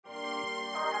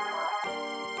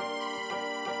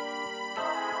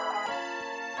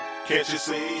Can't you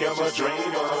see I'm a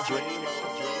dreamer?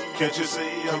 Can't you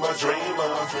see I'm a dreamer?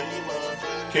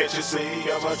 Can't you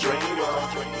see I'm a dreamer?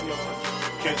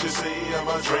 Can't you see I'm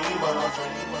a dreamer?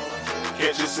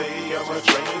 Can't you see I'm a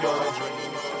dreamer?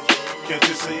 Can't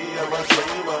you see I'm a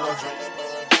dreamer?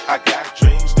 I got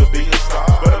dreams to be a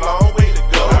star, but a long way to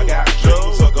go. I got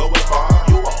dreams of going far.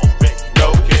 You already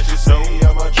know. Can't you see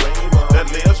I'm a dreamer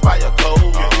that lives by a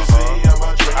code? Can't you see I'm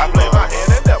a dreamer? I play my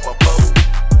hand and never fold.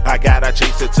 I gotta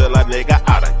chase it till a nigga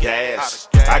out of gas.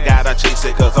 I gotta chase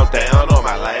it cause I'm down on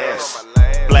my last.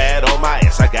 Flat on my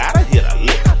ass, I gotta hit a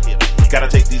lick. Gotta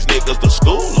take these niggas to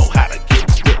school on how to get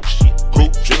rich.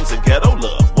 Hoop dreams and ghetto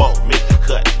love won't make the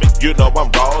cut. You know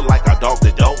I'm raw like a dog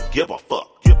that don't give a fuck.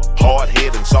 Hard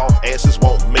head and soft asses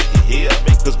won't make you hear.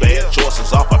 Cause bad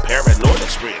choices offer paranoid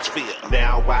spreads fear.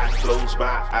 Now I close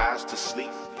my eyes to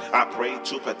sleep. I pray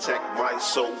to protect my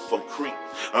soul from creep.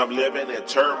 I'm living in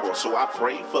turmoil, so I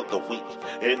pray for the weak.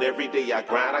 And every day I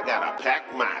grind, I gotta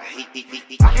pack my heat.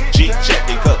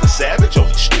 G-checking cause the savage on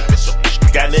the streets.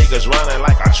 Got niggas running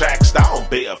like a track star on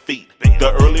bare feet.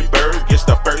 The early bird gets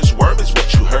the first worm is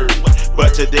what you heard.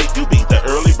 But today you be the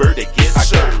early bird that gets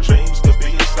served. I got dreams to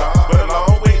be a star, but a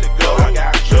long way to go. I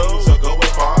got dreams of going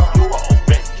far. You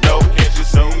already know. Can't you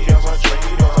see I'm a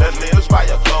dreamer that lives by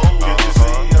a code? Can't you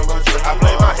see I'm a dreamer? I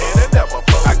play my hand and never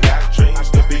fold. I got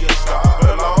dreams to be a star, but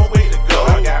a long way to go.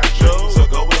 I got dreams of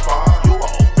going far. You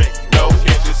already know.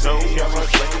 Can't you see I'm a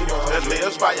dreamer that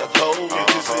lives by a code?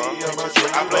 Can't you see I'm a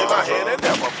dreamer? I play my hand and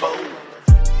never fold.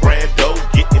 Brando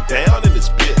getting down in this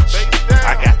bitch.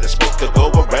 I got the smoke to go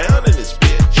around in this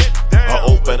bitch. I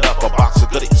open up a box of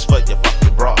goodies for your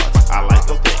fucking broads. I like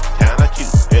them thick, kinda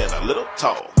cute, and a little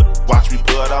tall. Watch me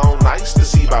put on nice to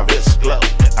see my wrist glow.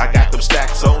 I got them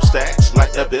stacks on stacks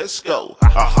like Nabisco. A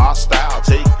hostile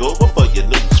takeover for your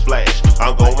news flash.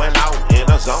 I'm going out in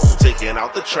a zone, taking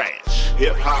out the trash.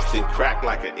 Hip hop and crack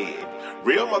like an egg.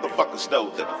 Real motherfuckers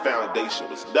know that the foundation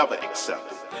was never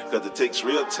accepted. Cause it takes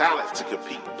real talent to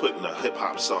compete, putting a hip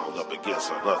hop song up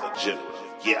against another genre.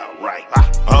 Yeah, right.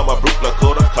 I'm a brute like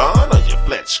Khan on your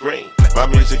flat screen. My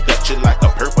music got you like a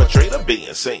perpetrator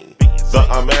being seen. The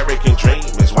American dream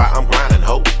is why I'm grinding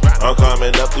hope. I'm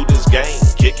coming up through this game,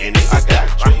 kicking it. I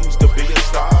got dreams to be a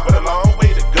star, but a long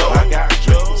way to go. I got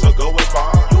dreams of going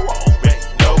far. You already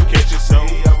know. Can't you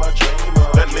see I'm a dreamer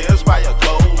that lives by a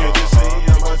code? Can't you see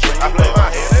I'm a dreamer? I play my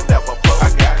hand and never fold. I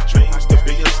got dreams to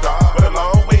be a star, but a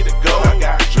long way to go. I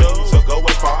got dreams of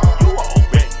going far. You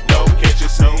already know. Can't you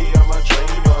see I'm a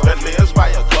dreamer that lives by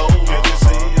a code? Can't you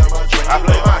see I'm a dreamer? I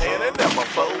play my hand and never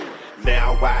fold.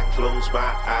 Now I close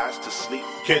my eyes to sleep.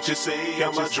 Can't you see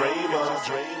I'm a dreamer?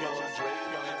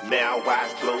 Now I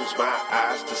close my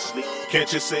eyes to sleep.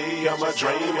 Can't you see I'm a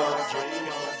dreamer?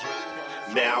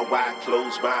 Now I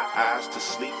close my eyes to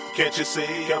sleep. Can't you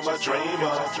see I'm a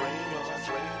dreamer?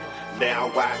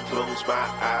 Now I close my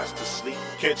eyes to sleep.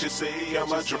 Can't you see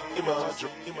I'm a dreamer?